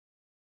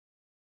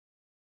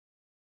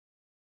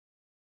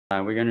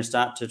We're going to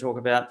start to talk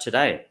about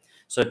today.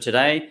 So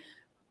today,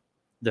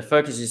 the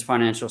focus is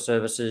financial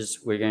services.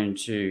 We're going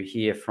to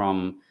hear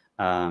from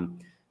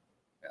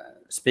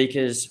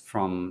speakers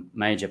from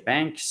major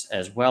banks,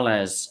 as well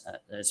as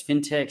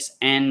fintechs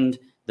and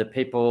the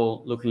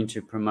people looking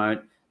to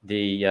promote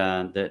the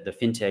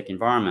fintech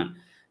environment.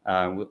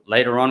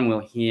 Later on, we'll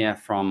hear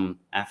from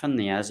AFIN,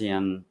 the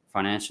ASEAN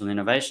Financial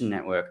Innovation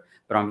Network.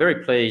 But I'm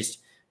very pleased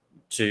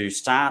to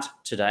start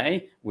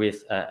today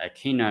with a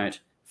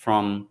keynote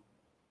from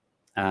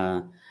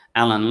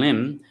Alan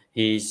Lim.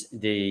 He's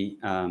the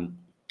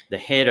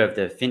head of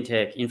the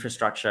Fintech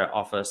Infrastructure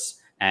Office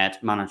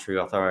at Monetary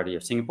Authority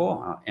of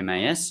Singapore,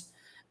 MAS.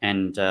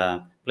 And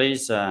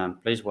please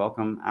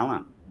welcome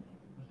Alan.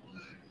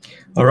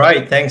 All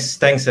right,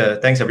 thanks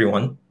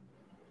everyone.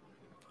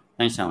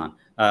 Thanks, Alan.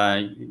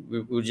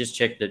 We'll just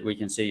check that we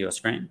can see your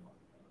screen.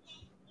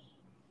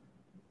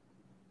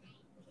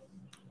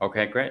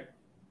 Okay, great.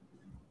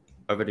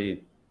 Over to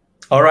you.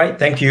 All right,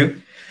 thank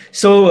you.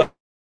 So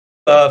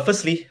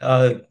firstly,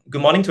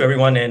 good morning to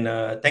everyone,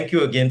 and thank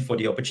you again for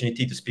the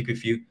opportunity to speak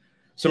with you.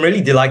 So I'm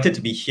really delighted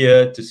to be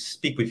here to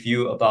speak with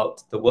you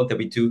about the work that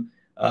we do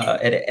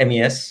at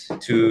MAS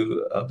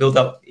to build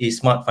up a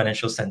smart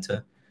financial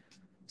center.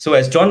 So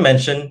as John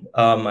mentioned,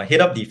 I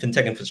head up the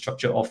Fintech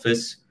Infrastructure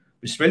Office,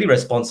 which is really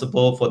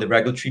responsible for the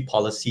regulatory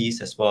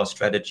policies as well as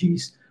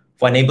strategies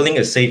for enabling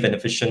a safe and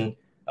efficient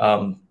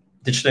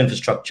digital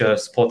infrastructure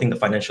supporting the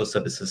financial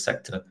services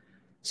sector.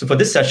 So for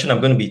this session, I'm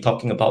going to be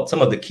talking about some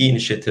of the key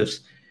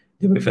initiatives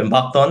that we've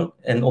embarked on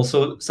and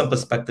also some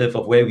perspective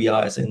of where we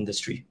are as an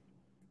industry.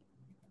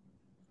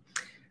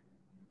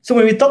 So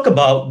when we talk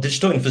about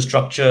digital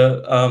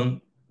infrastructure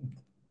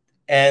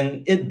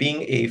and it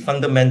being a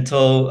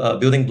fundamental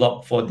building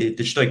block for the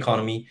digital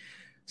economy,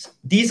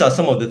 these are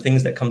some of the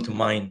things that come to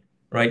mind,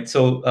 right?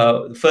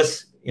 So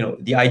first,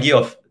 the idea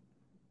of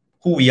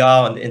who we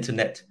are on the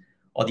internet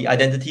or the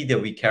identity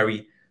that we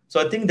carry.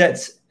 So I think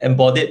that's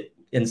embodied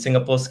in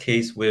Singapore's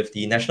case with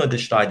the National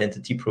Digital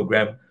Identity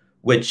Program,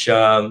 which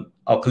our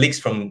colleagues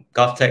from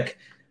GovTech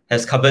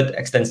has covered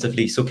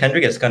extensively. So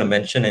Kendrick has kind of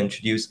mentioned and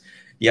introduced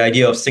the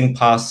idea of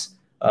SingPass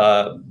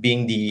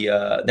being the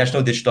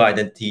National Digital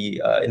Identity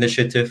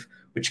Initiative,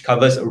 which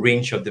covers a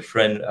range of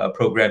different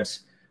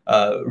programs,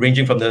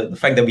 ranging from the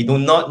fact that we do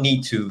not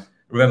need to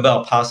remember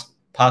our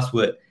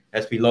password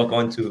as we log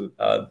on to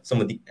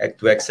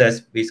to access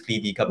basically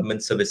the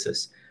government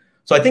services.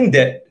 So I think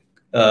that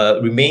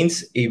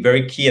remains a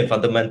very key and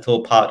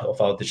fundamental part of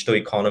our digital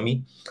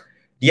economy.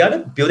 The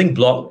other building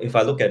block, if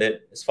I look at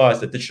it, as far as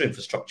the digital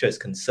infrastructure is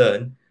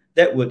concerned,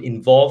 that would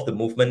involve the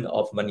movement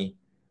of money,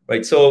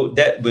 right? So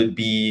that would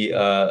be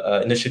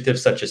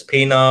initiatives such as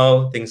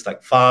PayNow, things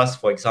like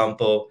Fast, for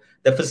example,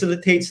 that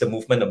facilitates the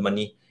movement of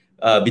money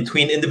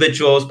between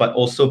individuals, but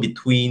also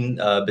between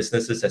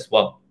businesses as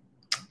well.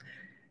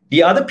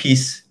 The other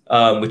piece,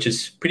 which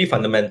is pretty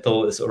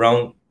fundamental, is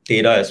around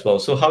data as well.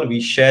 So how do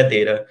we share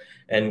data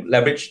and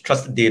leverage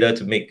trusted data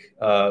to make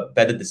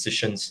better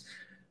decisions?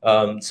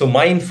 So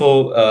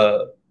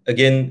MyInfo,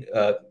 again,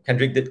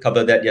 Kendrick did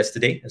cover that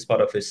yesterday as part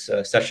of his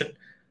session,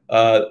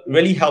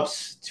 really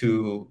helps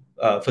to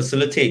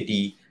facilitate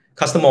the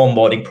customer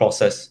onboarding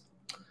process.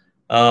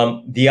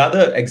 The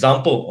other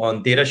example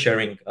on data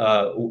sharing,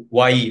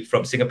 Wai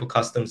from Singapore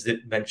Customs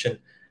did mention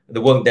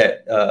the work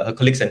that her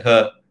colleagues and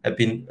her have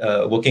been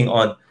working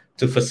on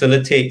to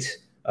facilitate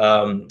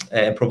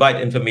and provide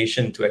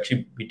information to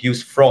actually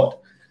reduce fraud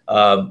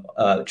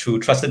through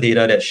trusted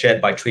data that's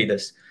shared by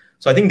traders.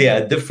 So I think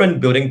there are different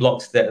building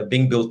blocks that are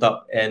being built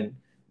up, and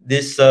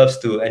this serves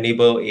to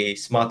enable a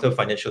smarter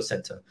financial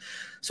center.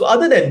 So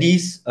other than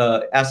these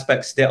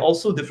aspects, there are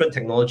also different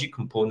technology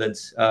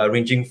components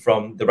ranging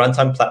from the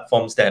runtime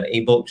platforms that are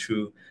enabled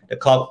through the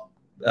cloud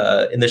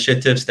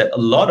initiatives that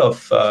a lot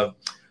of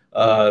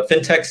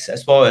fintechs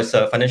as well as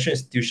financial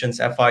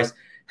institutions, FIs,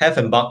 have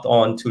embarked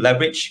on to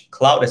leverage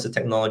cloud as a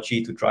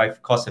technology to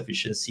drive cost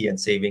efficiency and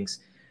savings.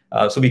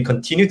 So we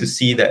continue to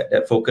see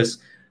that focus.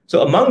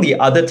 So among the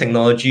other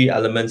technology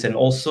elements and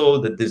also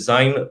the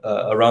design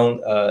around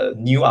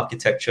new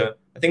architecture,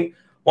 I think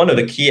one of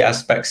the key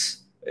aspects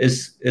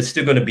is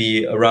still going to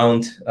be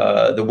around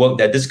the work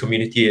that this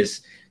community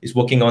is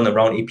working on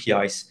around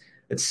APIs.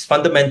 It's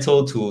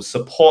fundamental to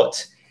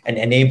support and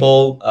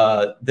enable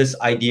this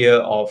idea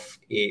of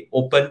a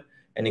open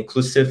and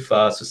inclusive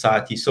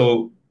society.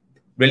 So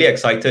really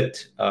excited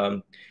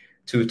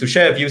to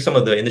share with you some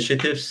of the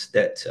initiatives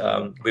that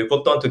we've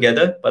worked on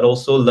together, but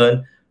also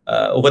learn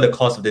over the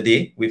course of the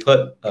day. We've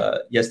heard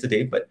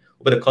yesterday, but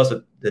over the course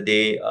of the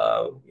day,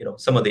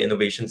 some of the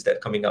innovations that are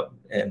coming up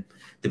and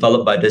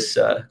developed by this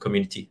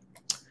community.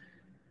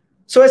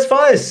 So as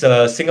far as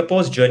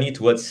Singapore's journey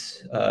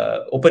towards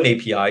open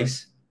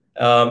APIs,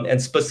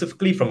 and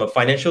specifically from a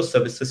financial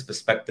services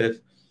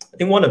perspective, I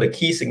think one of the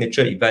key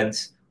signature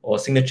events or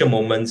signature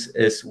moments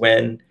is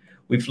when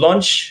we've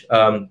launched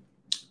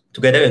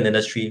together in the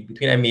industry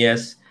between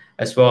MAS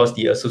as well as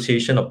the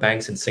Association of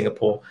Banks in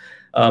Singapore,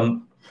 a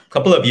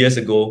couple of years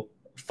ago,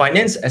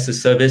 Finance as a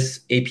Service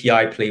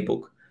API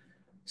Playbook.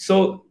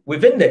 So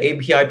within the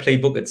API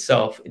playbook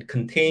itself, it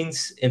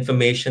contains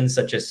information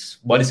such as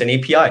what is an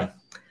API,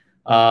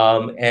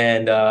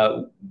 and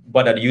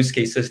what are the use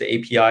cases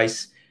the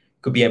APIs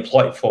could be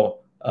employed for,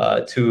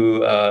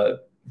 to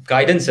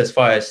guidance as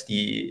far as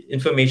the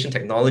information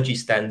technology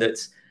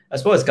standards,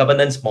 as well as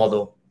governance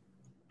model.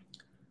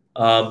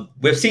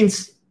 We've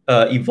since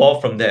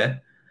evolved from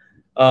there.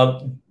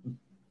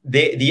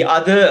 The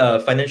other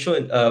financial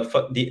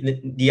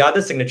the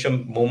other signature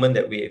moment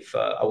that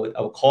I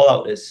would call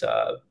out is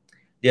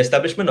the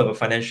establishment of a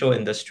financial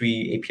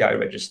industry API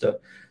register.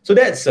 So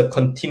that's a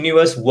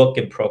continuous work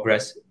in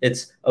progress.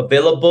 It's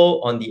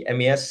available on the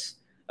MAS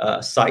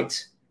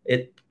site.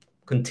 It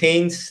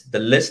contains the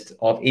list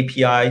of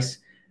APIs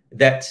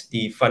that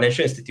the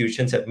financial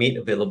institutions have made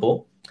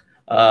available.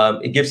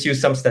 It gives you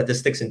some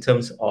statistics in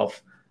terms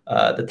of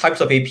the types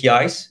of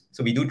APIs.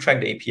 So we do track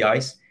the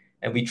APIs,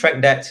 and we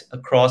track that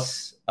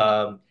across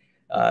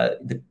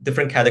the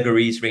different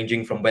categories,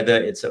 ranging from whether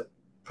it's a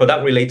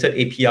product-related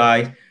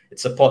API, it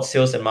supports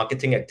sales and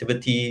marketing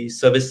activity,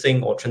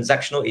 servicing, or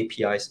transactional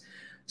APIs.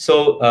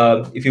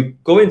 So if you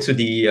go into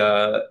the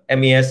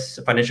MAS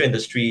Financial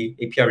Industry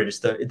API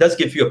Register, it does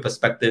give you a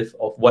perspective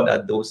of what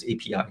are those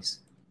APIs.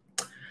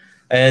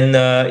 And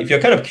if you're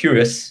kind of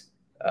curious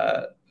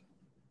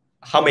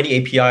how many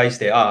APIs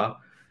there are,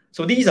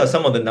 so these are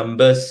some of the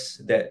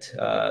numbers that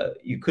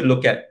you could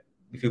look at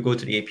if you go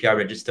to the API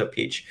Register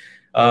page.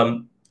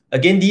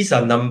 Again, these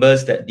are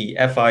numbers that the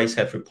FIs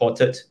have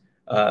reported,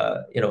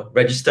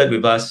 registered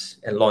with us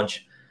and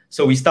launched.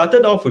 So we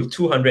started off with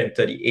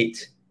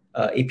 238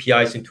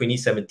 APIs in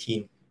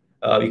 2017.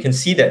 You can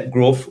see that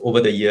growth over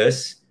the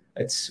years.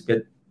 It's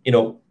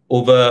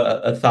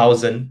over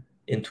 1,000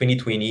 in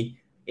 2020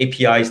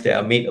 APIs that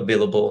are made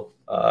available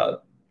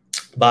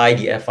by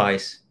the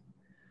FIs.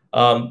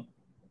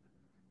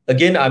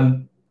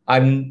 Again,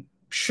 I'm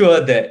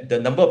sure that the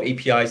number of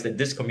APIs that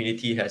this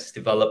community has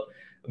developed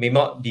may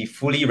not be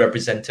fully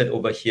represented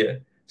over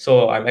here.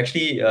 So I'm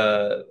actually,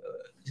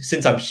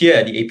 since I'm here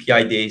at the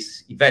API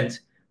Days event,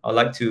 I'd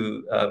like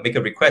to make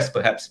a request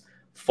perhaps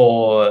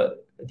for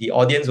the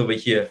audience over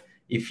here.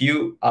 If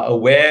you are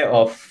aware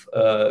of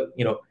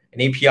an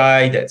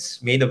API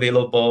that's made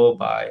available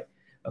by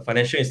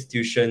financial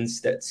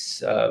institutions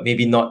that's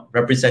maybe not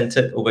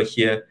represented over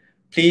here,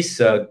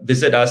 please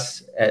visit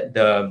us at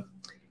the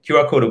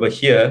QR code over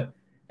here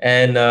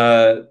and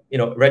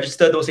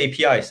register those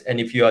APIs. And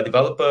if you are a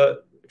developer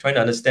trying to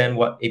understand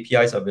what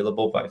APIs are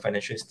available by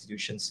financial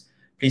institutions,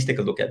 please take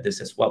a look at this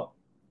as well.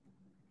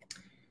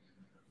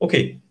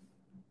 Okay,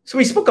 so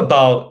we spoke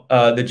about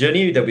the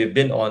journey that we've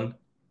been on,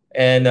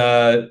 and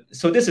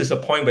so this is a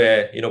point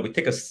where we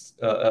take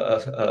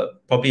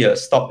probably a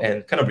stop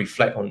and kind of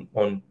reflect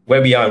on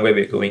where we are and where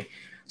we're going.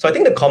 So I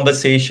think the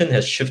conversation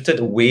has shifted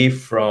away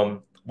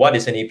from what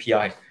is an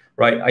API,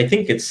 right? I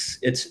think it's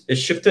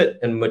shifted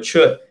and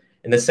matured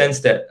in the sense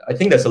that I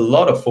think there's a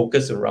lot of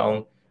focus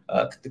around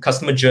the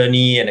customer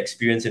journey and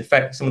experience. In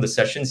fact, some of the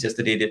sessions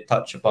yesterday did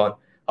touch upon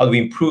how do we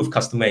improve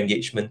customer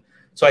engagement.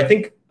 So I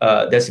think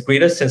there's a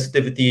greater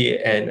sensitivity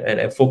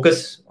and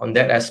focus on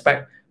that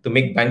aspect to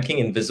make banking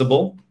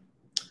invisible.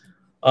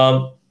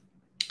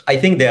 I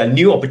think there are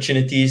new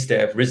opportunities that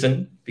have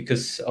risen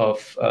because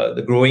of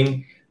the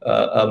growing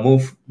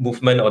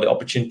movement or the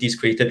opportunities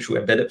created through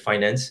embedded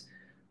finance.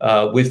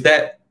 With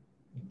that,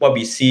 what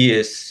we see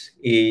is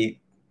a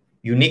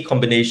unique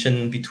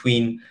combination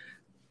between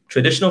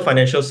traditional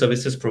financial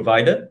services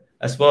provider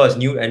as well as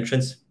new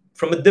entrants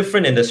from a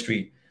different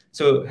industry.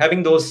 So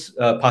having those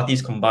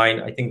parties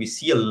combined, I think we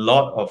see a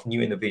lot of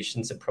new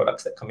innovations and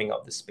products that are coming out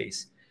of this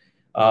space.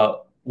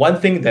 One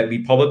thing that we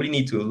probably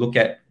need to look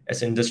at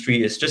as an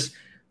industry is just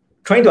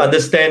trying to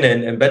understand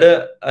and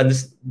better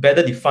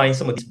define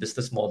some of these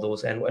business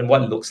models and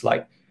what it looks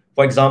like.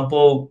 For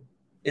example,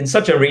 in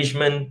such an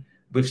arrangement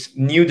with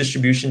new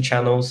distribution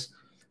channels,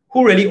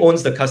 who really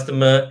owns the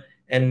customer,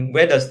 and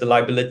where does the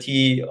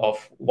liability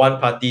of one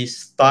party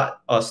start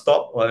or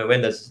stop, or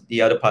when does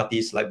the other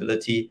party's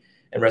liability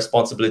and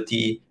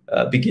responsibility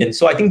begin?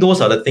 So I think those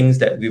are the things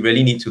that we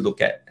really need to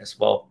look at as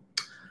well.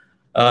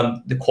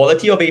 The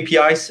quality of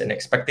APIs and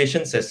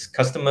expectations as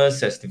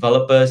customers, as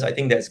developers, I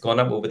think that's gone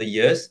up over the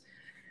years.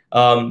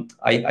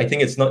 I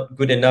think it's not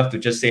good enough to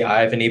just say I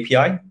have an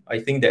API. I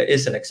think there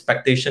is an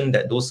expectation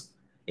that those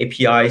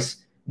APIs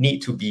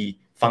need to be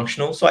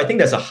functional. So I think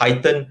there's a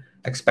heightened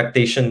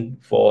expectation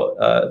for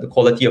the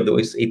quality of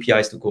those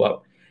APIs to go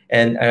up.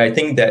 And I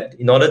think that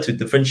in order to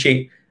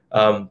differentiate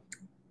one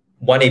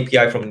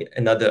API from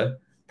another,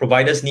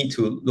 providers need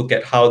to look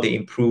at how they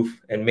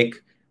improve and make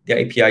their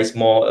APIs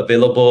more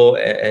available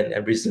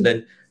and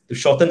resilient to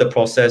shorten the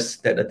process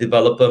that a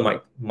developer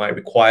might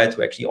require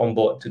to actually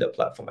onboard to the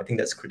platform. I think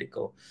that's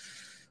critical.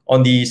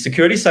 On the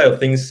security side of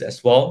things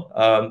as well,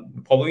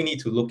 we probably need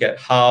to look at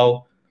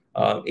how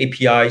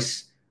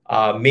APIs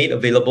are made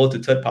available to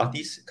third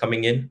parties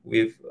coming in.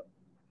 We've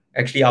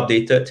actually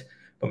updated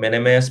from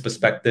an MAS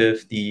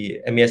perspective the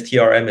MAS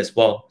TRM as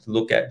well to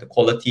look at the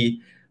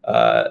quality,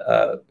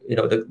 the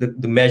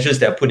measures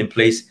that are put in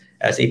place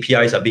as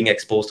APIs are being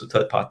exposed to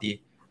third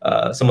party.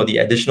 some of the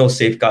additional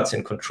safeguards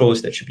and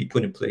controls that should be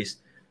put in place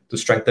to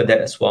strengthen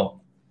that as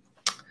well.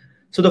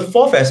 So the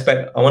fourth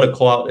aspect I want to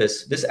call out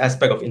is this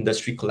aspect of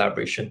industry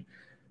collaboration.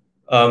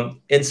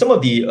 In some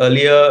of the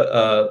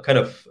earlier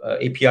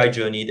API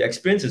journey, the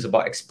experience is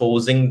about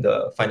exposing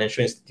the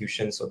financial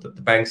institutions or the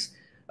banks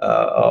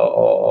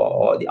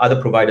or the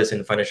other providers in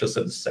the financial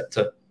service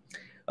sector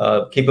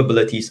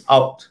capabilities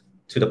out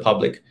to the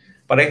public.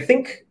 But I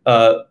think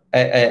that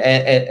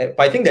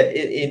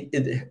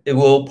it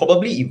will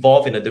probably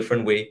evolve in a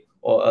different way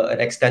or an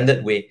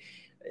extended way.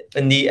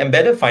 In the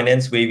embedded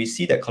finance way, we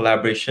see that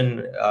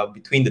collaboration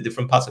between the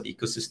different parts of the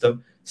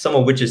ecosystem, some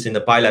of which is in a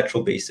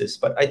bilateral basis.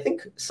 But I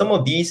think some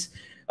of these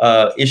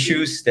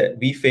issues that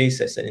we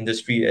face as an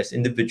industry, as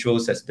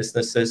individuals, as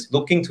businesses,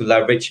 looking to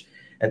leverage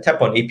and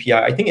tap on API,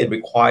 I think it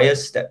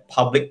requires that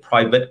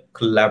public-private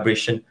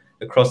collaboration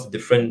across the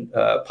different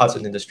parts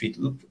of the industry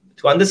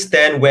to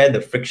understand where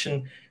the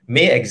friction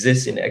may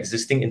exist in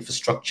existing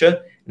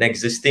infrastructure and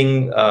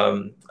existing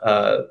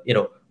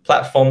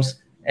platforms,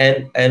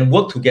 and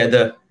work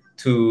together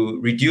to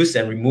reduce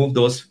and remove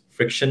those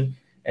friction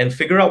and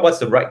figure out what's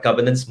the right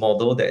governance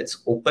model that's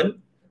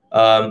open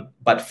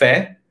but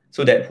fair,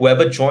 so that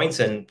whoever joins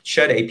and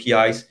share the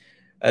APIs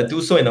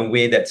do so in a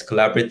way that's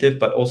collaborative,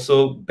 but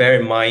also bear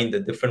in mind the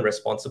different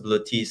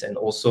responsibilities and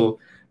also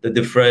the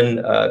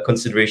different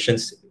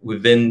considerations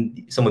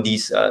within some of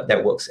these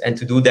networks, and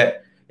to do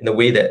that in a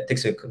way that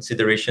takes into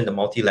consideration the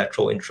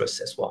multilateral interests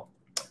as well.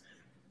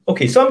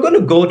 Okay, so I'm going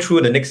to go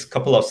through the next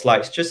couple of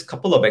slides, just a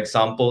couple of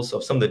examples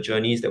of some of the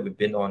journeys that we've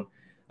been on,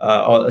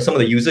 or some of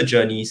the user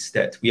journeys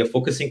that we are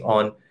focusing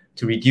on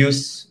to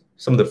reduce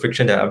some of the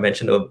friction that I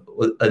mentioned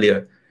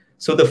earlier.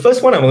 So the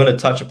first one I'm going to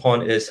touch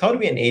upon is how do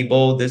we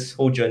enable this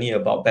whole journey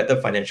about better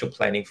financial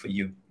planning for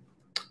you?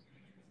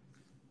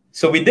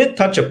 So we did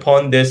touch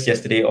upon this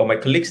yesterday, or my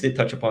colleagues did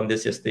touch upon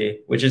this yesterday,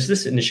 which is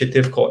this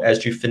initiative called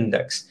SG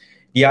Findex.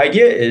 The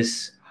idea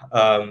is,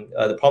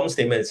 the problem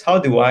statement is, how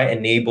do I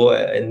enable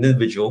an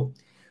individual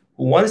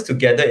who wants to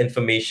gather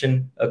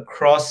information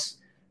across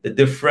the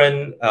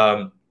different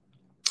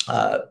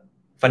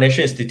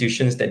financial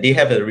institutions that they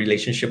have a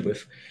relationship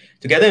with,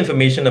 to gather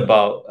information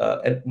about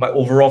my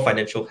overall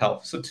financial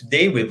health. So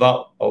today,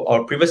 without,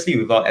 or previously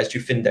without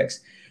SG Findex,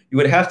 you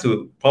would have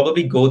to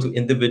probably go to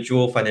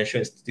individual financial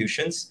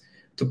institutions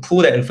to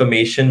pull that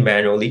information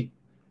manually.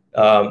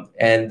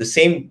 And the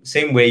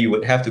same way you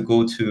would have to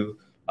go to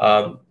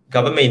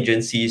government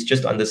agencies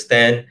just to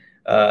understand,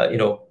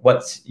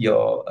 what's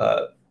your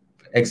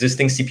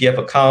existing CPF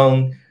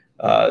account,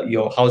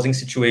 your housing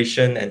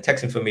situation, and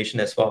tax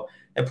information as well,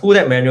 and pull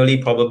that manually,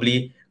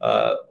 probably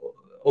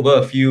over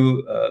a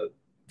few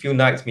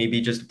nights,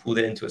 maybe, just to pull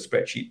it into a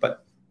spreadsheet.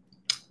 But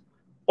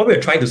what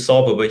we're trying to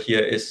solve over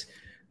here is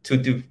to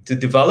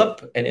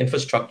develop an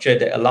infrastructure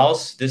that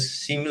allows this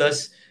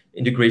seamless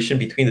integration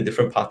between the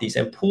different parties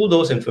and pull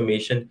those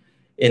information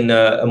in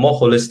a more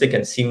holistic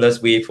and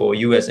seamless way for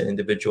you as an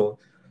individual.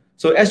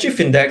 So SG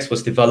Findex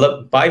was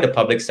developed by the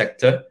public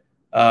sector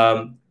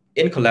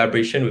in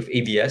collaboration with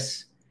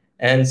ABS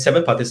and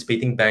 7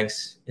 participating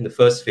banks in the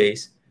first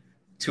phase,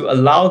 to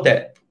allow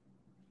that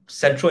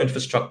central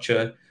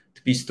infrastructure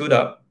to be stood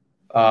up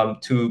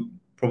to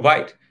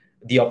provide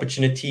the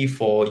opportunity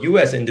for you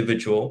as an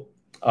individual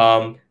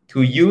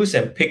to use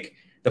and pick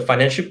the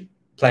financial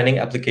planning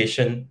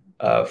application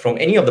from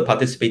any of the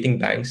participating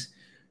banks,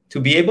 to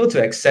be able to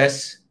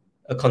access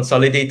a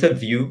consolidated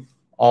view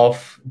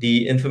of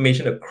the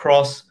information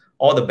across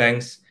all the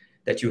banks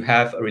that you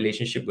have a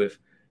relationship with.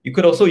 You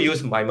could also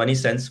use My Money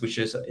Sense, which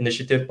is an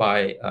initiative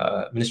by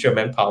Ministry of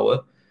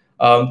Manpower,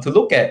 to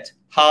look at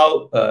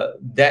how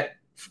their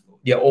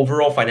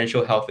overall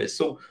financial health is.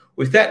 So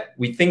with that,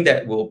 we think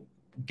that will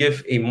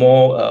give a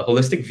more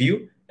holistic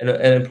view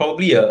and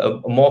probably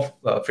a more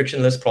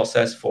frictionless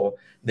process for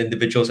the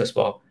individuals as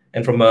well.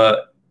 And from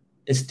a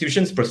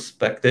institution's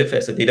perspective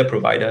as a data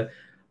provider,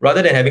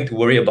 rather than having to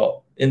worry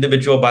about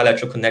individual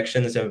bilateral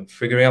connections and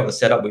figuring out the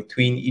setup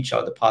between each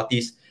of the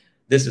parties,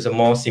 this is a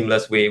more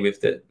seamless way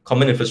with the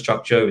common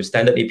infrastructure, with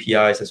standard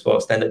APIs as well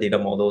as standard data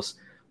models.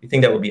 We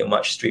think that will be a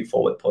much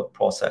straightforward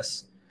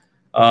process.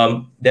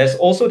 There's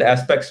also the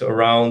aspects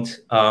around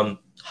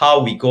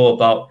how we go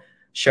about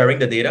sharing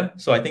the data.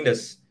 So I think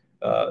there's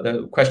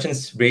the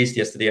questions raised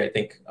yesterday, I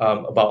think,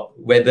 about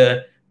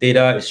whether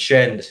data is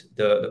shared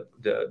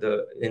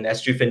in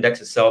SG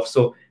Findex itself.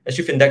 So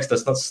SG Findex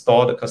does not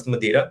store the customer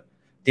data.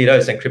 Data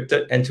is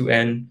encrypted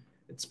end-to-end.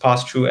 It's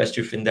passed through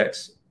SG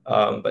Findex,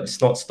 but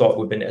it's not stored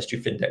within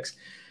SG Findex.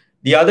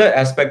 The other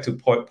aspect to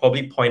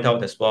probably point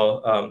out as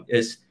well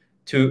is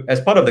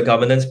as part of the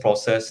governance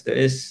process, there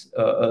is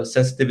a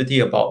sensitivity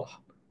about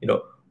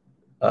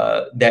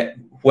that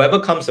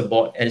whoever comes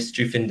aboard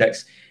SG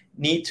Findex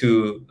need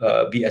to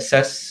be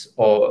assessed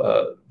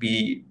or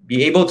be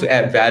able to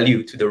add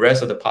value to the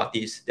rest of the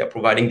parties that are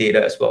providing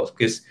data as well,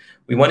 because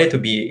we want it to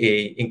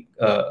be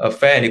a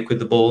fair and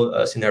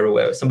equitable scenario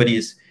where somebody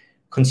is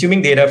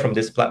consuming data from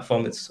this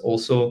platform. It's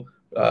also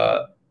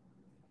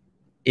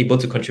able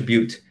to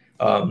contribute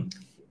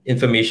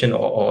information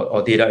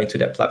or data into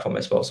that platform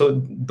as well.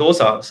 So those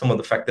are some of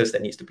the factors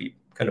that needs to be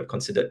kind of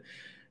considered.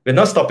 We're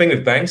not stopping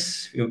with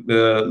banks.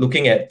 We're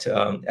looking at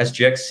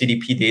SGX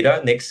CDP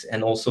data next,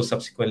 and also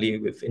subsequently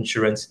with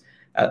insurance,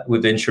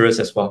 with the insurers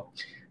as well.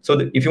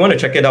 So if you want to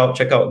check it out,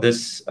 check out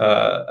this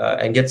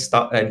and get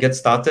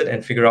started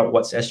and figure out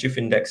what's SG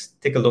Findex.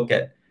 Take a look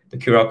at the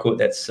QR code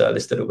that's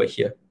listed over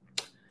here.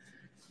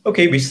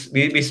 Okay, we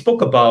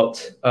spoke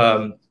about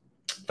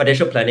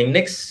financial planning.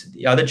 Next,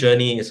 the other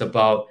journey is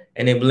about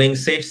enabling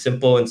safe,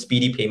 simple, and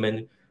speedy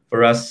payment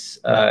for us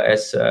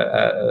as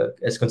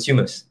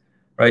consumers,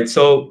 right?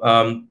 So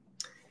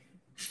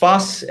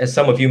FAST, as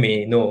some of you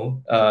may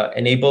know,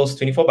 enables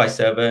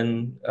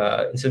 24/7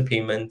 instant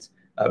payment,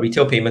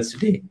 retail payments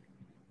today.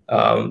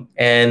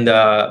 And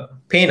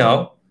Pay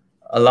Now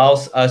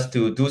allows us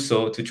to do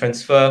so, to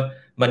transfer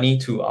money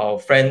to our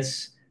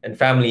friends and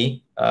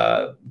family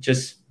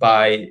just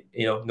by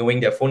knowing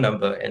their phone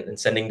number and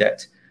sending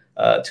that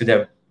to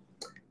them.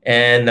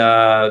 And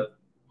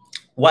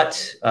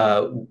what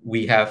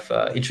we have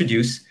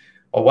introduced,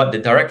 or what the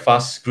Direct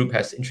Fast group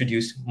has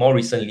introduced more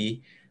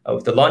recently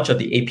with the launch of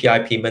the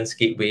API Payments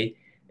Gateway,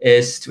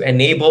 is to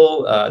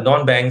enable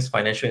non-banks,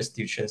 financial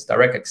institutions,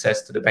 direct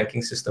access to the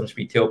banking system's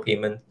retail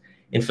payment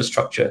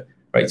infrastructure,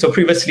 right? So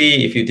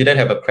previously, if you didn't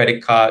have a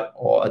credit card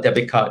or a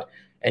debit card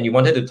and you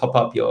wanted to top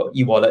up your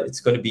e-wallet, it's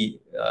going to be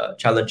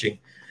challenging.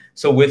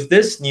 So with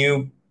this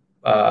new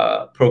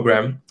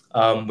program,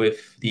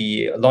 with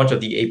the launch of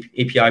the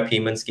API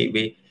Payments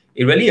Gateway,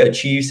 it really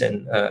achieves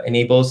and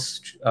enables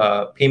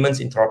payments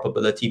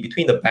interoperability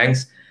between the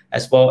banks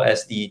as well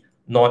as the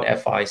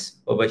non-FIs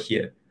over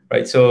here,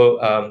 right? So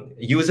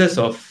users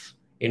of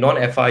a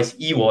non-FI's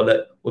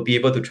e-wallet will be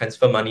able to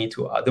transfer money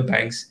to other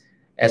banks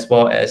as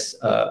well as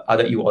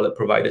other e-wallet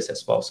providers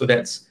as well. So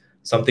that's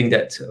something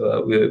that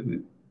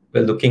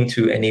we're looking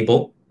to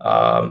enable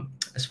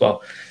as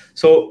well.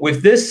 So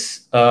with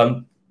this,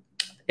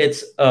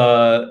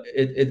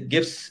 it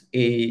gives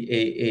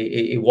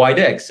a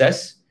wider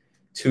access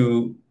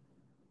to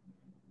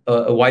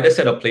a wider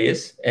set of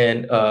players,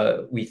 and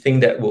we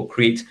think that will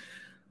create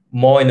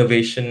more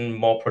innovation,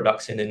 more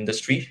products in the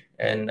industry,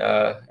 and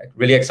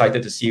really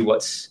excited to see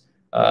what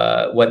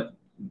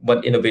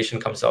innovation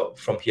comes out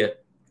from here.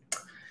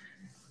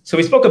 So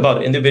we spoke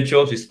about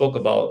individuals, we spoke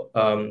about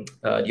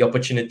the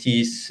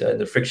opportunities,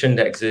 the friction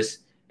that exists,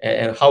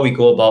 and how we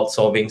go about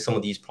solving some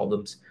of these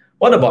problems.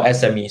 What about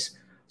SMEs?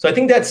 So I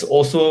think that's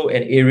also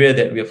an area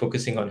that we are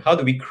focusing on. How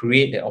do we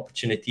create the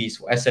opportunities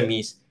for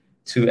SMEs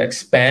to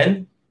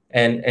expand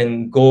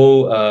and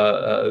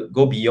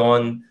go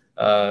beyond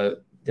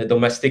the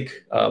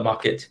domestic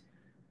market?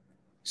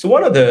 So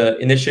one of the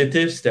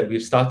initiatives that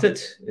we've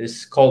started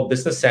is called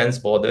Business Sans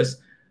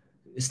Borders.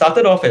 It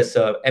started off as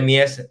a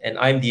MES and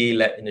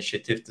IMDA-led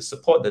initiative to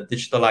support the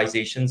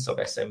digitalizations of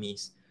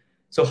SMEs.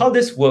 So how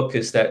this works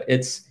is that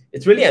it's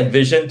really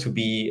envisioned to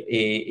be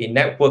a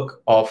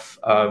network of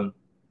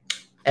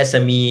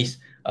SMEs,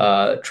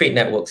 trade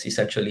networks,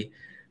 essentially.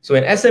 So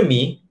an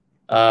SME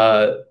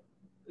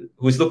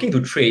who is looking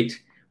to trade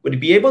would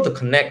be able to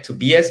connect to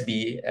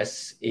BSB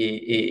as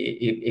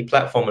a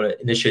platform or an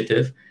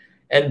initiative,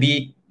 and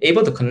be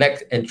able to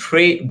connect and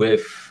trade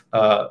with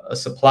a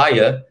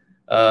supplier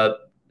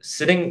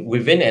sitting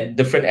within a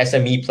different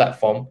SME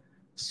platform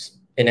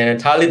in an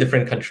entirely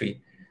different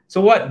country.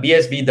 So what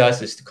BSB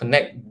does is to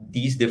connect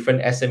these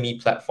different SME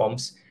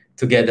platforms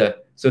together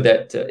so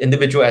that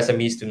individual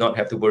SMEs do not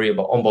have to worry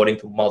about onboarding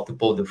to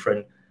multiple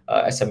different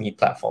SME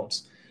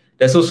platforms.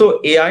 There's also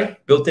AI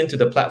built into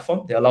the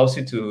platform that allows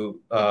you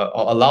to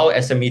or allow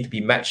SME to be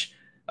matched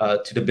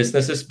to the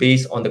businesses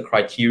based on the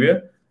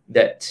criteria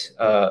that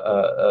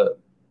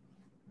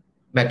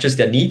matches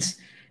their needs.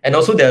 And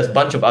also there's a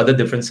bunch of other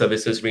different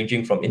services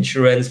ranging from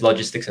insurance,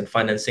 logistics, and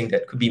financing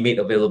that could be made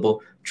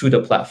available through the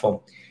platform.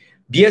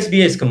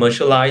 BSB is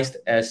commercialized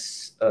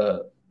as a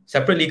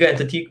separate legal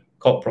entity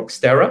called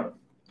Proxtera.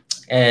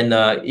 And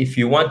if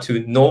you want to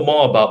know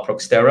more about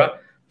Proxtera,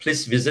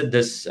 please visit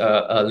this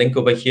link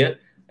over here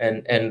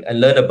and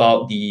learn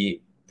about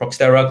the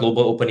Proxtera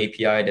Global Open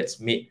API that's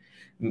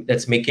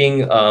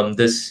making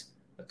this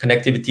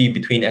connectivity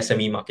between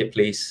SME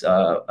marketplace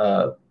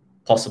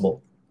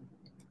possible.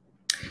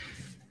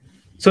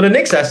 So the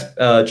next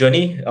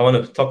journey I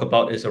want to talk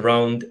about is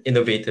around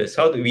innovators.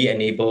 How do we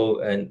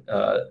enable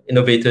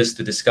innovators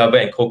to discover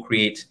and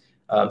co-create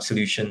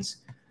solutions?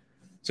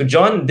 So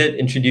John did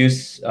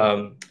introduce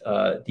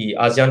the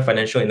ASEAN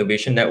Financial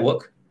Innovation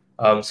Network.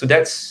 So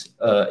that's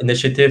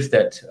initiatives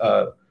that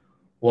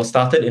was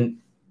started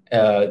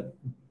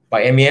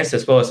by MES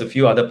as well as a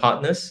few other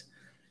partners.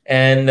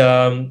 And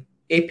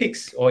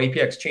APIX or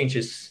API Exchange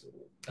is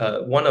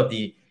one of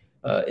the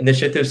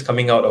initiatives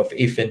coming out of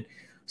AFIN.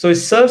 So it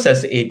serves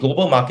as a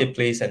global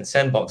marketplace and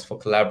sandbox for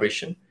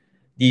collaboration.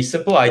 The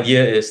simple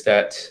idea is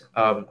that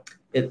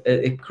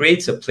it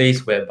creates a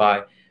place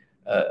whereby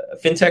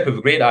fintech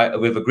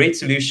with a great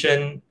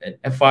solution,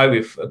 and FI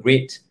with a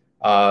great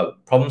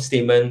problem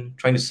statement,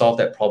 trying to solve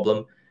that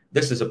problem.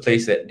 This is a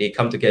place that they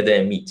come together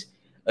and meet.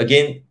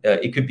 Again,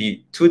 it could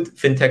be two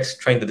fintechs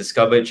trying to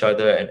discover each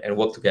other and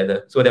work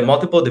together. So there are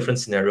multiple different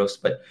scenarios,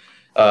 but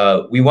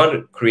we want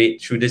to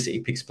create through this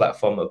Apex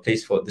platform a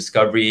place for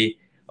discovery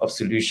of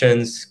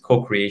solutions,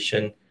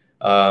 co-creation,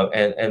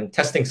 and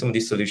testing some of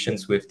these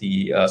solutions with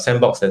the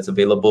sandbox that's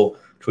available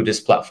through this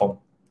platform.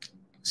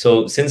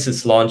 So since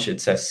its launch, it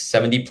says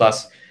 70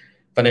 plus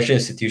financial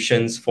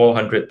institutions,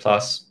 400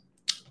 plus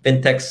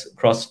fintechs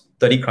across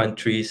 30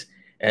 countries.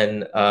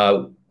 And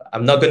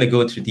I'm not going to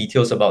go into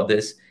details about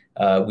this.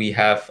 We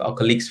have our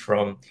colleagues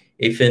from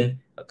APIscene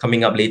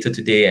coming up later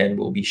today, and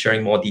we'll be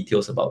sharing more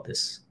details about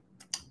this.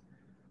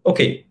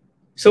 Okay,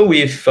 so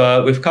we've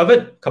covered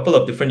a couple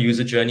of different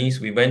user journeys.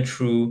 We went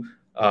through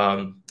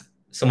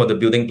some of the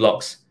building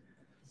blocks.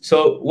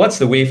 So what's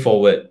the way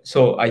forward?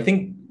 So I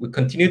think we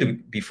continue to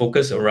be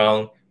focused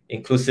around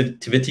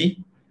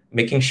inclusivity,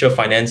 making sure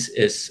finance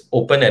is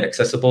open and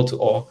accessible to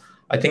all.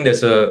 I think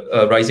there's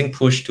a rising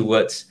push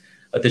towards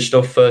a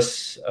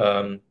digital-first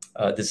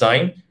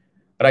design,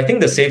 but I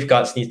think the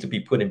safeguards need to be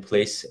put in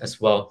place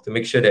as well to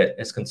make sure that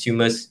as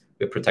consumers,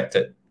 we're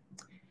protected.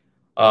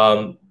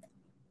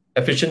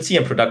 Efficiency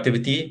and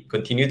productivity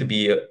continue to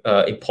be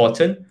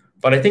important,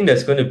 but I think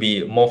there's going to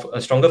be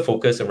a stronger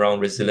focus around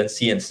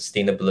resiliency and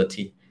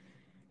sustainability.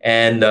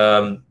 And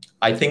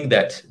I think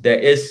that there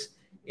is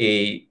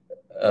a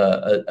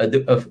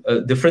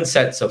different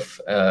sets of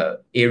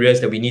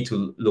areas that we need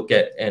to look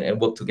at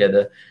and work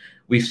together.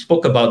 We've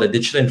spoke about the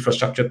digital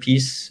infrastructure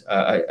piece.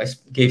 I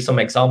gave some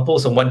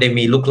examples of what they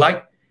may look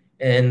like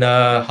and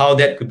how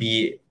that could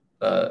be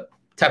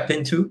tapped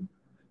into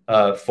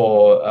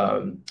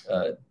to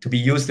be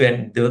used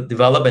to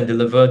develop and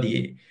deliver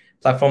the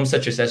platforms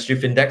such as SG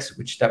Findex,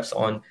 which taps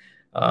on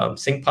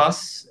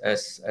SingPass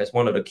as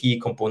one of the key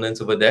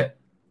components over there.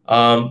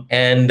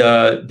 And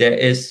there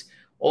is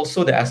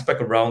also the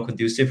aspect around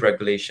conducive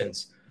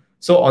regulations.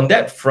 So on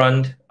that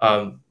front,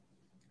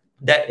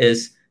 that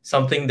is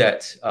something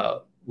that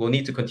we'll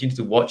need to continue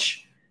to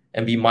watch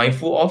and be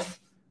mindful of.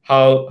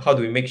 How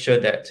do we make sure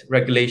that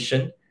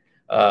regulation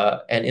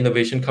and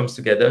innovation comes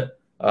together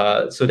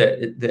so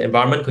that the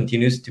environment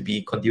continues to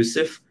be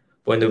conducive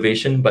for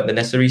innovation, but the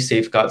necessary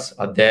safeguards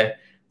are there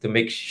to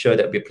make sure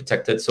that we're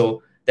protected.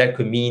 So that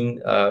could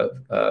mean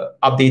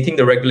updating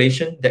the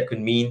regulation. That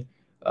could mean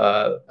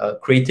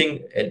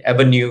creating an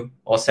avenue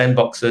or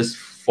sandboxes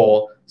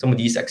for some of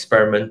these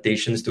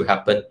experimentations to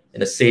happen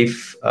in a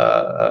safe,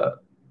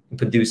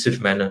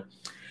 conducive manner.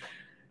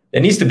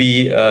 There needs to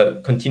be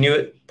a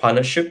continued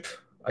partnership,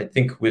 I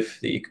think, with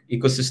the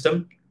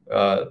ecosystem.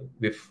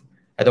 We've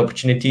had the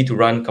opportunity to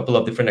run a couple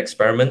of different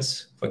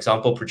experiments. For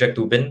example, Project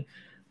Ubin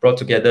brought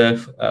together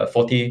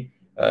 40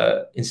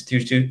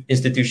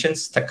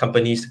 institutions, tech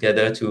companies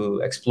together to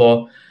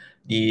explore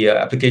the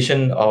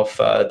application of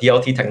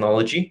DLT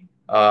technology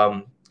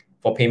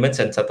for payments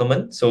and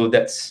settlement. So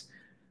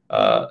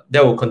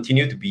there will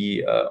continue to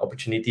be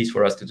opportunities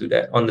for us to do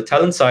that. On the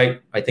talent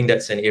side, I think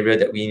that's an area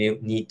that we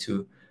need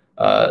to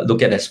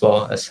look at as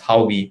well as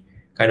how we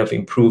kind of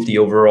improve the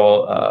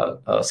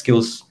overall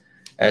skills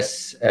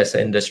as an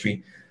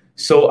industry.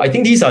 So I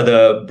think these are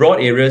the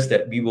broad areas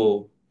that we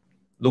will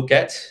look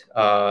at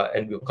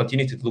and we'll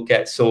continue to look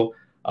at. So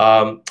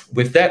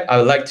with that, I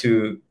would like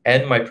to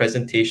end my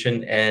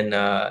presentation and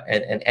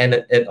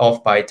end it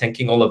off by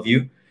thanking all of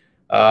you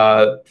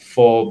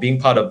for being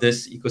part of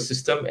this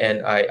ecosystem.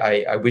 And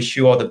I wish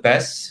you all the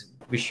best.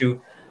 Wish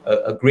you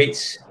a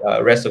great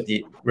rest of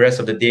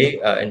the day.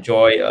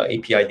 Enjoy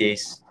API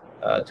Days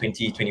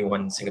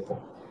 2021 in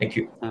Singapore. Thank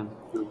you.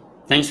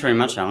 Thanks very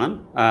much,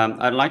 Alan.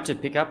 I'd like to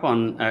pick up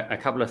on a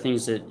couple of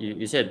things that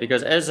you said,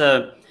 because as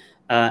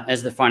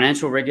the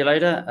financial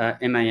regulator,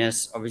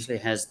 MAS obviously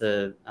has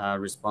the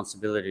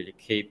responsibility to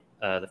keep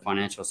the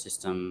financial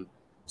system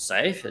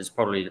safe. It's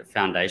probably the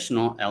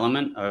foundational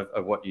element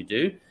of what you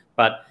do.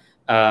 But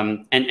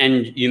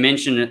and you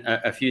mentioned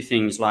a few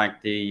things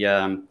like the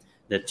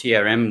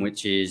TRM,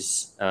 which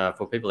is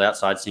for people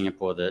outside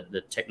Singapore,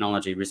 the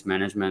technology risk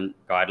management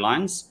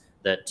guidelines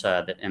that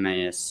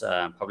MAS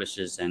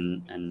publishes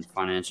and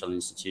financial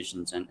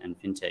institutions and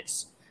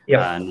fintechs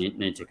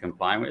need to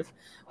comply with.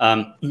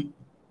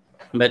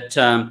 But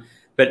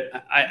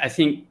I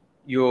think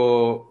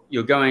you're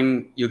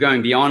going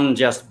beyond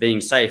just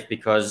being safe,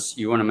 because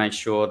you want to make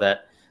sure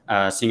that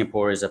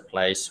Singapore is a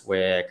place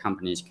where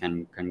companies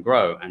can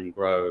grow and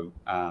grow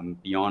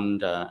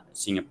beyond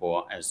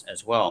Singapore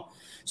as well.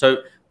 So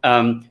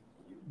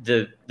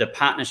the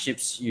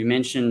partnerships, you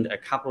mentioned a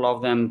couple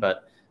of them,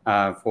 but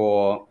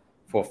for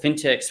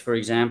fintechs, for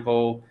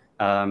example,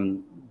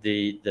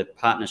 the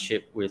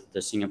partnership with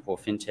the Singapore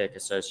Fintech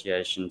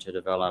Association to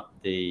develop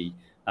the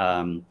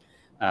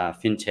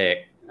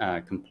fintech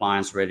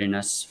compliance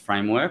readiness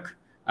framework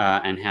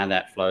and how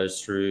that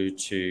flows through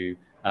to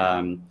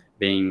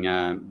being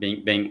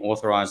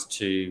authorized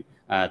to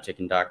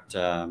conduct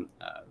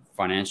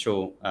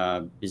financial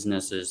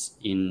businesses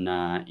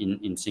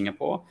in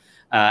Singapore,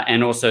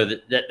 and also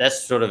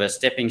that's sort of a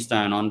stepping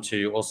stone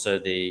onto also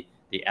the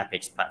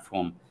Apex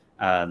platform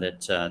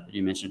that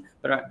you mentioned.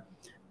 But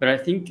I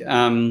think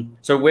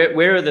so.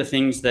 Where are the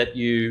things that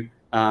you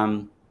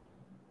But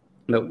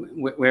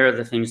where are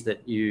the things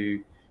that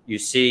you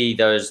see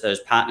those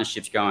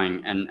partnerships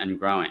going and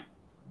growing?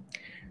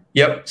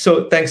 Yep.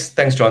 So thanks,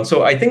 John.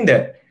 So I think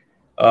that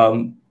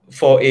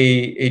for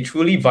a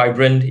truly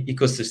vibrant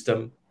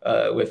ecosystem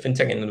where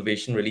fintech and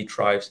innovation really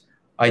thrives,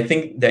 I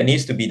think there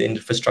needs to be the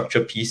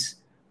infrastructure piece,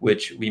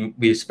 which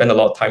we spend a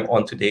lot of time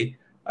on today.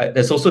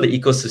 There's also the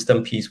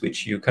ecosystem piece,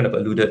 which you kind of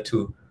alluded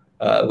to,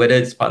 whether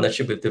it's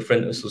partnership with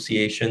different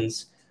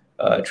associations,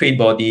 trade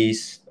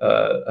bodies,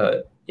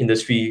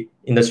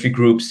 industry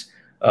groups,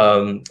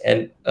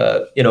 and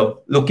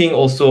looking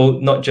also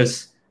not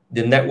just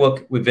the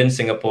network within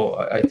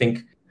Singapore. I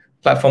think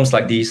platforms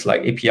like these,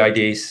 like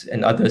Apidays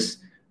and others,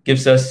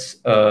 gives us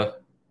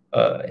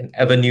an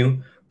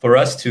avenue for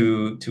us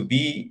to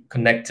be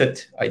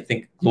connected, I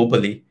think,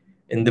 globally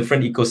in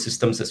different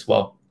ecosystems as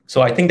well.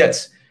 So I think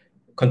that's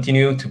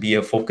continue to be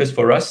a focus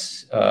for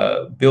us,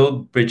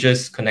 build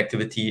bridges,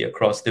 connectivity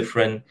across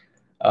different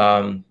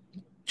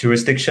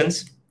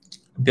jurisdictions,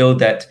 build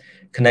that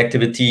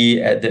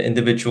connectivity at the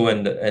individual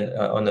and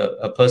on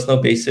a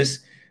personal basis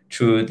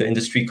through the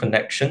industry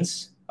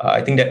connections.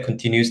 I think that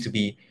continues to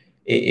be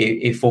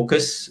a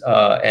focus,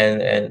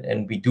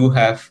 and we do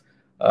have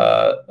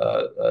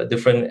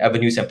different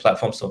avenues and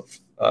platforms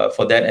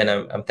for that. And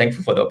I'm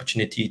thankful for the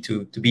opportunity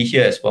to be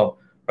here as well,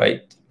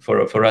 right?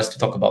 For us to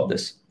talk about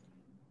this.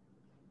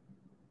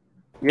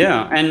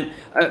 Yeah, and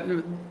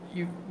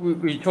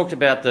we talked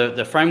about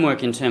the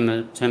framework in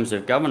terms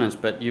of governance,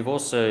 but you've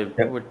also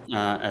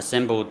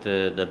assembled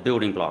the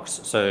building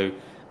blocks. So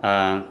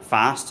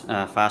fast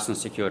and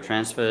secure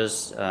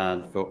transfers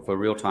for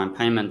real-time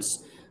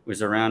payments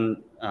was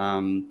around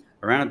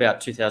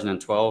about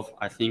 2012,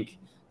 I think,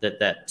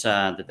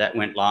 that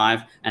went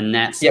live, and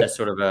that's a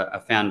sort of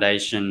a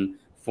foundation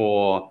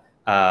for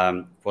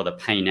the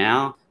Pay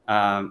Now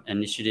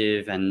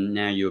initiative, and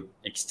now you're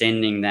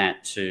extending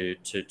that to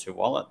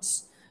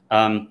wallets.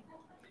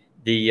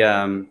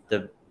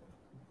 The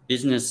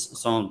business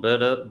sans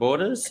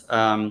borders,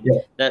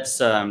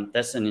 that's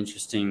an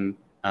interesting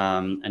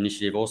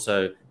initiative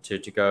also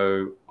to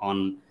go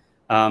on.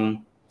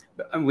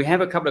 We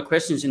have a couple of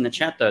questions in the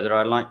chat though that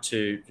I'd like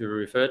to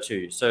refer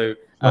to. So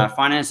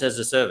finance as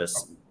a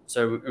service.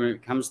 So when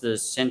it comes to the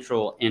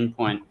central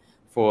endpoint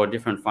for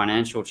different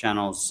financial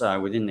channels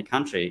within the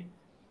country,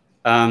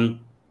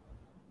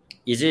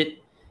 is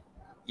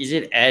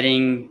it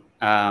adding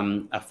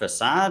a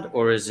facade,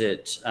 or is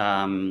it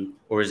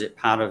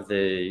part of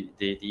the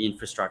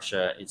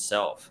infrastructure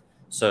itself?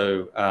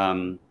 So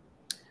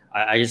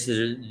I guess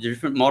there's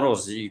different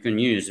models that you can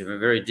use, a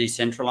very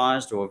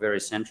decentralized or very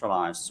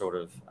centralized sort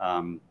of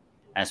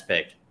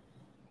aspect.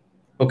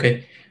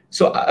 Okay,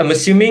 so I'm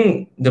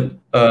assuming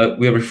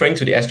we're referring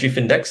to the SG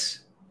Findex.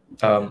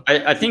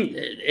 I think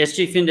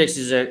SG Findex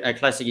is a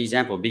classic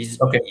example, because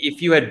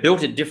if you had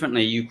built it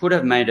differently, you could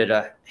have made it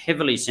a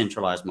heavily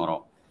centralized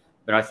model.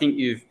 But I think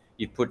you've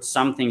put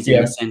some things in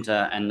the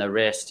center and the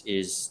rest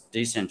is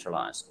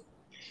decentralized.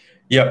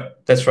 Yeah,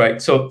 that's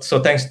right. So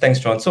thanks,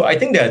 John. So I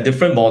think there are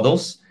different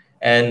models,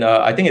 and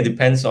I think it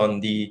depends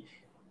on the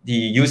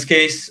use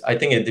case. I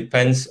think it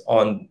depends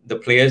on the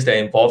players that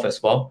are involved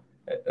as well,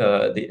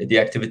 the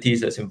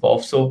activities that's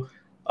involved. So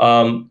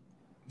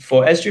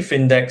for SG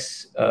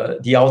Findex,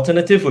 the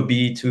alternative would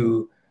be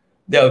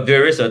there are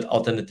various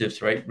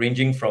alternatives, right?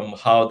 Ranging from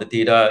how the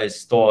data is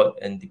stored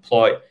and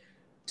deployed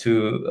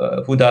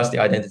to who does the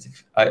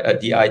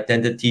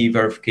identity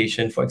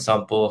verification, for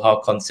example, how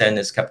consent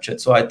is captured.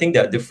 So I think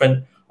there are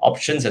different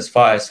options as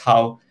far as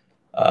how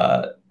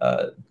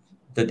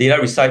the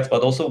data resides,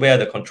 but also where are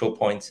the control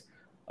points.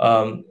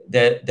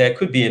 There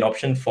could be an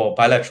option for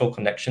bilateral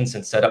connections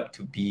and setup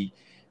to be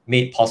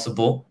made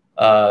possible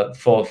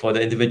for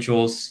the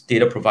individuals,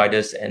 data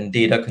providers, and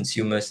data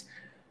consumers.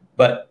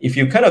 But if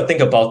you kind of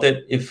think about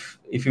it, if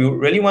you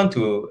really want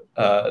to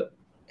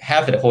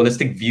have a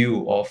holistic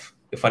view of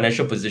the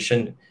financial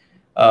position,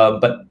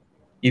 but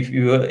if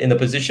you're in a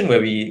position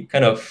where we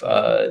kind of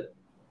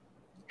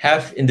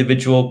have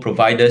individual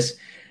providers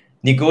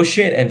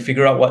negotiate and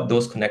figure out what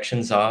those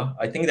connections are,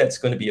 I think that's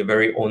going to be a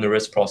very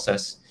onerous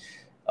process.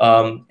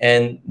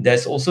 And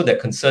there's also that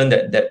concern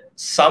that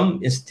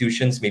some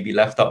institutions may be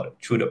left out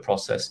through the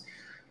process.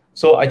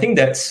 So I think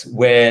that's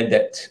where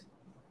that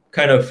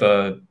kind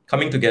of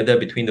coming together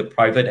between the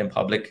private and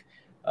public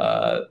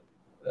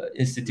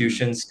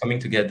institutions coming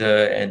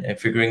together and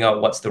figuring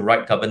out what's the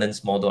right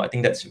governance model, I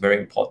think that's very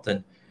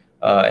important.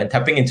 And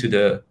tapping into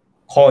the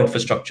core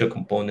infrastructure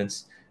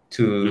components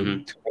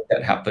to make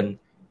that happen.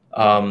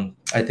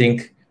 I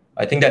think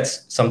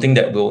that's something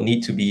that we'll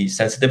need to be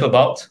sensitive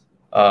about,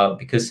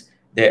 because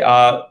there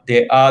are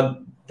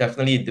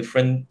definitely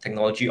different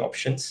technology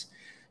options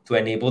to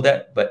enable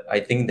that, but I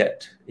think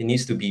that it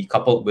needs to be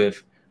coupled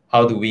with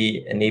how do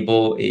we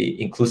enable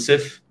a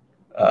inclusive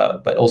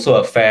but also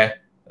a fair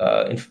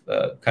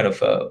kind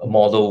of a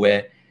model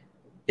where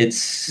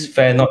it's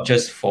fair not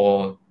just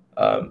for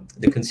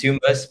the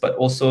consumers but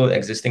also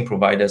existing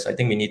providers. I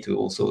think we need to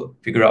also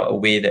figure out a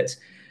way that's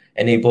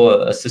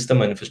enable a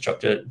system and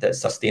infrastructure that's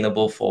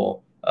sustainable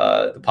for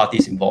the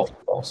parties involved.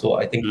 So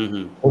I think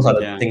those are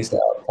the things that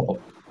are top of,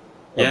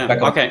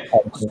 okay.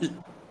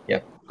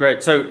 Yeah.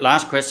 Great. So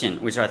last question,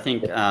 which I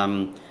think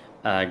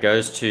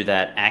goes to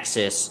that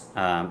access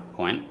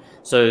point.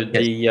 So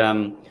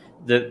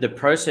the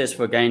process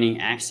for gaining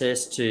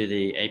access to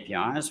the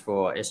APIs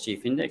for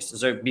SG Findex.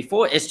 So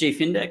before SG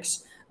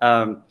Findex,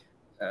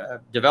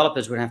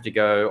 developers would have to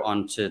go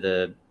onto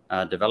the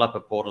developer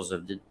portals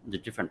of the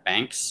different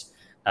banks,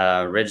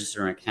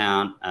 register an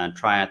account,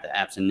 try out the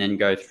apps, and then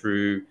go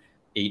through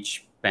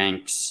each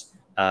bank's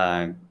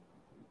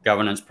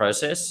governance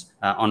process,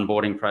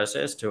 onboarding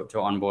process to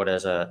onboard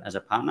as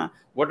a partner.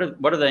 What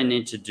do they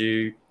need to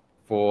do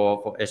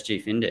for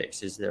SG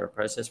Findex? Is there a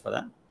process for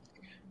that?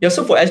 Yeah,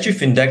 so for SG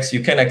Findex, you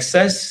can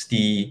access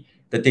the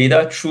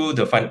data through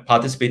the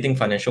participating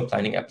financial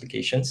planning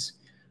applications.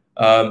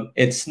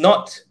 It's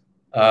not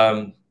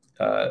open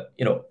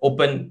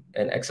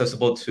and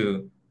accessible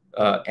to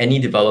any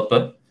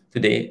developer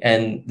today,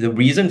 and the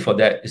reason for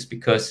that is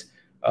because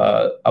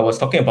I was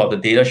talking about the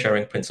data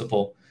sharing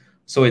principle.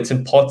 So it's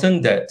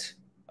important that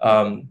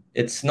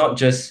it's not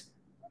just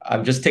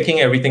I'm just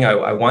taking everything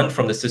I want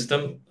from the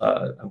system,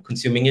 I'm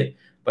consuming it,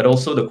 but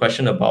also the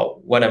question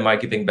about what am I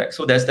giving back.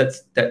 So there's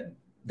that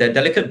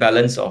delicate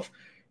balance of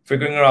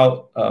figuring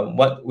out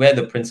where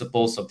the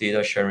principles of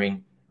data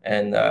sharing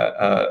and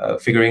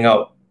figuring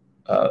out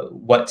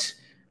what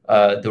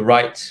the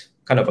right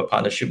kind of a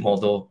partnership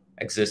model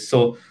exists.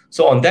 So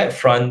on that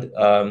front,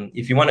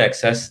 if you want to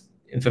access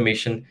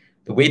information,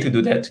 the way to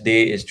do that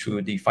today is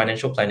through the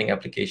financial planning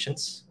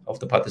applications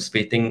of the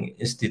participating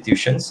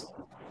institutions.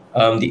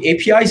 The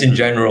APIs in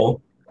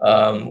general,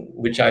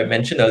 which I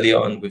mentioned earlier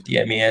on with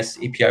the MAS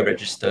API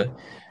register.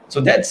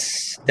 So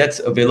that's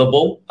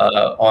available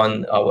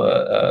on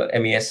our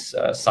MAS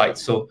site.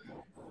 So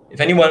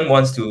if anyone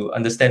wants to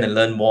understand and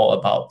learn more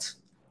about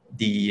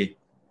the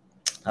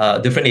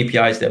different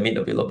APIs that are made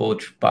available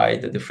by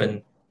the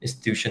different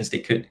institutions, they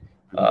could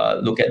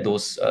look at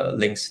those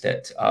links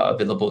that are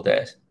available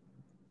there.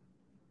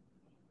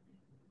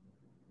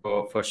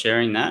 For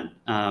sharing that,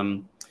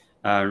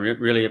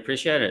 really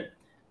appreciate it.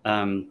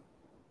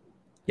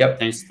 Yep.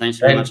 Thanks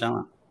very much,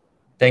 Alan.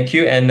 Thank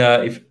you. And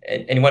if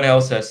anyone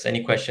else has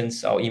any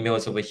questions, our email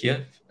is over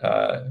here,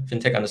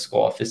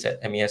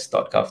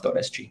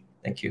 fintech_office@mas.gov.sg.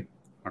 Thank you.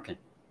 Okay.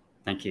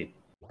 Thank you.